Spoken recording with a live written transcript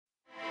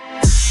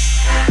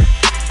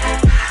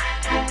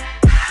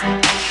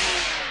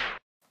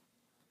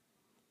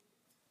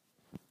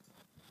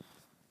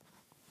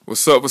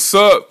What's up? What's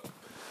up?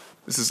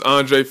 This is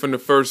Andre from the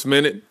First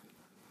Minute.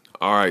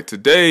 All right,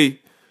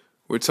 today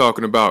we're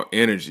talking about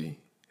energy.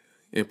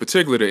 In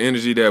particular, the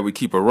energy that we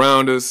keep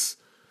around us,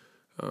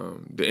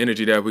 the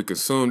energy that we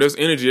consume. There's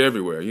energy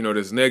everywhere. You know,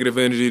 there's negative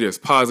energy, there's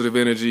positive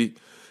energy.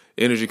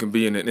 Energy can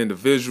be in an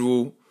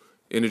individual.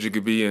 Energy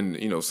could be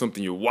in,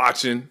 something you're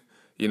watching.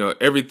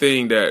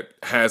 Everything that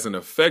has an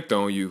effect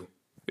on you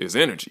is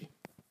energy.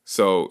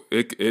 So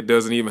it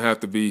doesn't even have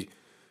to be,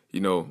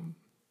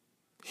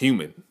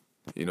 human.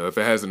 If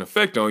it has an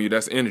effect on you,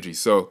 that's energy.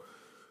 So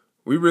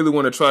we really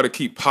want to try to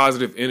keep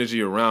positive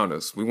energy around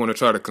us. We want to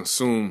try to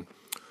consume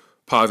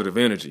positive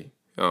energy.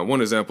 One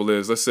example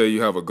is, let's say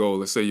you have a goal.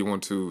 Let's say you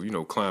want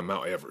to, climb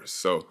Mount Everest.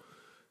 So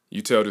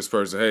you tell this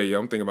person, hey,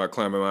 I'm thinking about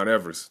climbing Mount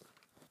Everest.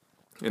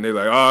 And they're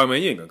like, oh,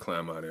 man, you ain't going to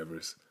climb Mount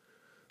Everest.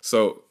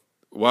 So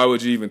why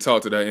would you even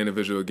talk to that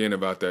individual again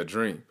about that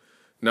dream?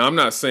 Now, I'm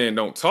not saying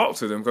don't talk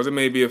to them, because it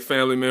may be a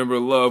family member, a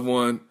loved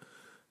one.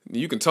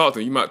 You can talk to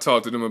them. You might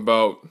talk to them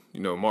about,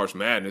 March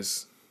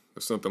Madness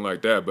or something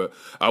like that. But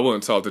I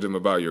wouldn't talk to them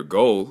about your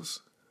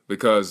goals,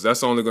 because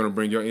that's only going to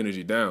bring your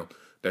energy down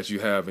that you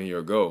have in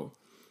your goal.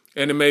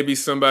 And it may be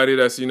somebody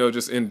that's,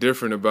 just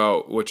indifferent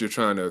about what you're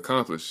trying to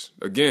accomplish.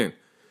 Again,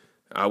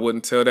 I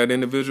wouldn't tell that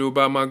individual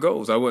about my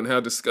goals. I wouldn't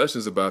have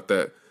discussions about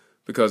that,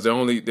 because they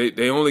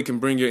only can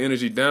bring your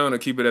energy down or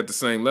keep it at the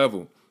same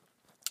level.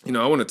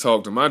 I want to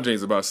talk to my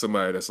dreams about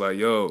somebody that's like,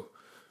 yo,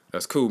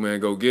 that's cool, man,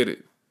 go get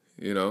it.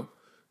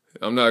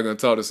 I'm not going to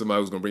talk to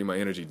somebody who's going to bring my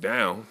energy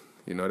down.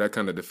 That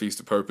kind of defeats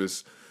the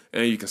purpose,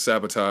 and you can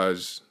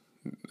sabotage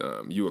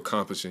you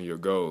accomplishing your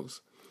goals.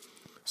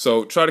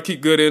 So try to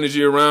keep good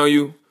energy around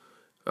you.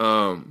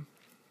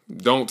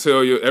 Don't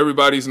tell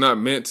everybody's not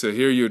meant to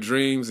hear your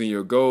dreams and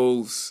your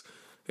goals,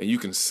 and you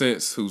can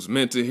sense who's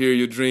meant to hear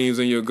your dreams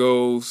and your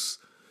goals.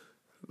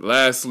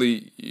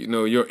 Lastly,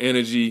 your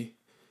energy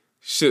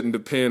shouldn't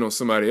depend on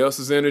somebody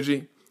else's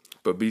energy,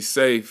 but be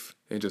safe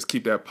and just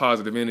keep that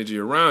positive energy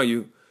around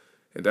you,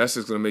 and that's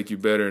just going to make you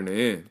better in the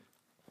end.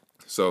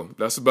 So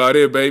that's about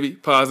it, baby.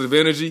 Positive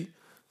energy,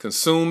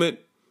 consume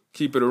it,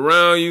 keep it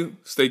around you,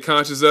 stay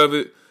conscious of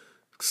it.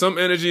 Some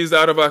energy is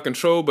out of our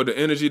control, but the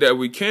energy that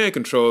we can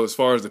control, as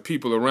far as the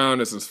people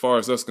around us, as far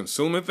as us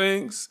consuming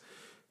things,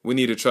 we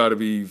need to try to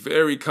be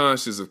very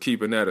conscious of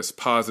keeping that as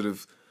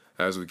positive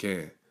as we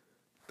can.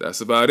 That's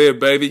about it,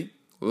 baby.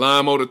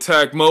 Line mode,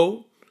 attack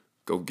mode.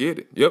 Go get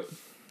it. Yep.